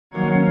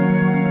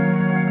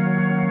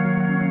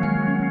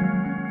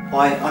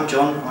Hi, I'm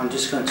John. I'm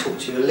just going to talk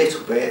to you a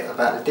little bit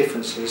about the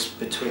differences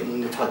between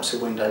the types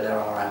of window there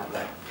are out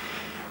there.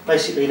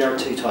 Basically there are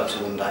two types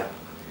of window.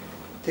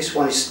 This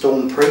one is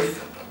storm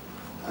proof,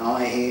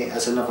 and here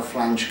has another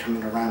flange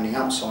coming around the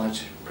outside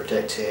to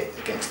protect it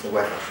against the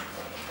weather.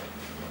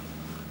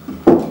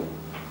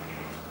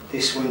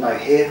 This window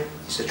here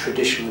is a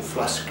traditional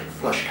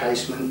flush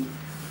casement,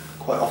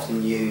 quite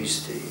often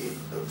used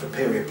for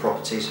period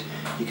properties.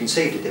 You can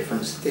see the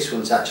difference. This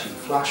one's actually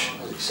flush,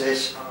 as it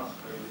says.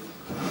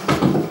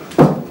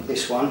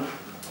 This one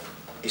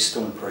is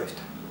storm proofed.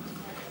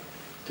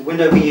 The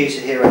window we use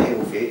here at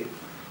Hillview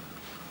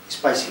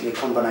is basically a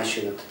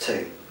combination of the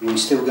two. We're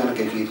still going to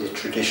give you the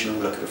traditional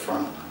look at the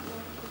front.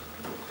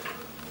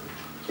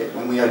 Yet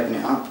when we open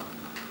it up,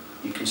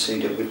 you can see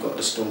that we've got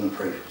the storm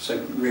proof.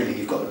 So really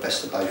you've got the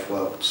best of both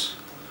worlds.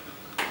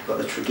 You've got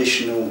the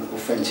traditional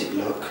authentic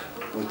look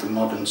with the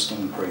modern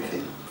storm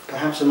proofing.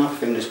 Perhaps another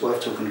thing that's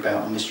worth talking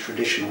about on this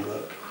traditional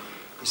look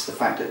is the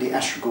fact that the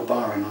astragal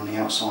barring on the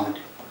outside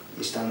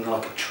is done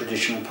like a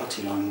traditional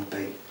putty line would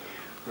be.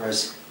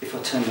 Whereas if I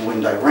turn the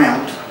window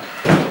round,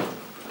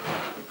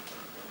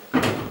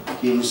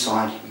 the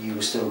inside you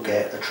will still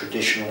get a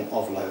traditional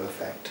ovalo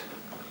effect.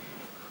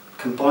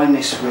 Combine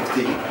this with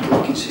the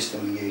locking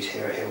system we use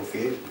here at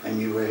Hillview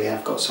and you really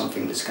have got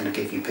something that's going to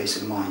give you peace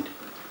of mind.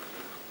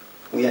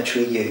 We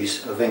actually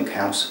use a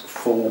Venkhouse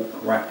full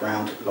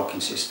wraparound locking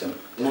system.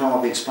 Now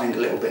I've explained a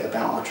little bit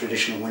about our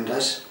traditional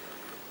windows.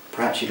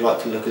 Perhaps you'd like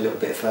to look a little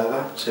bit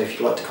further, so if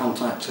you'd like to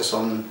contact us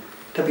on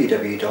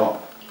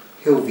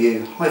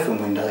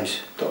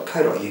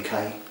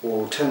www.hillview-windows.co.uk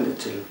or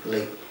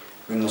alternatively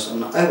ring us on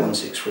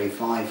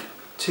 01635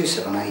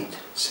 278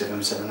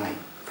 778.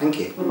 Thank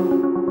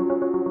you.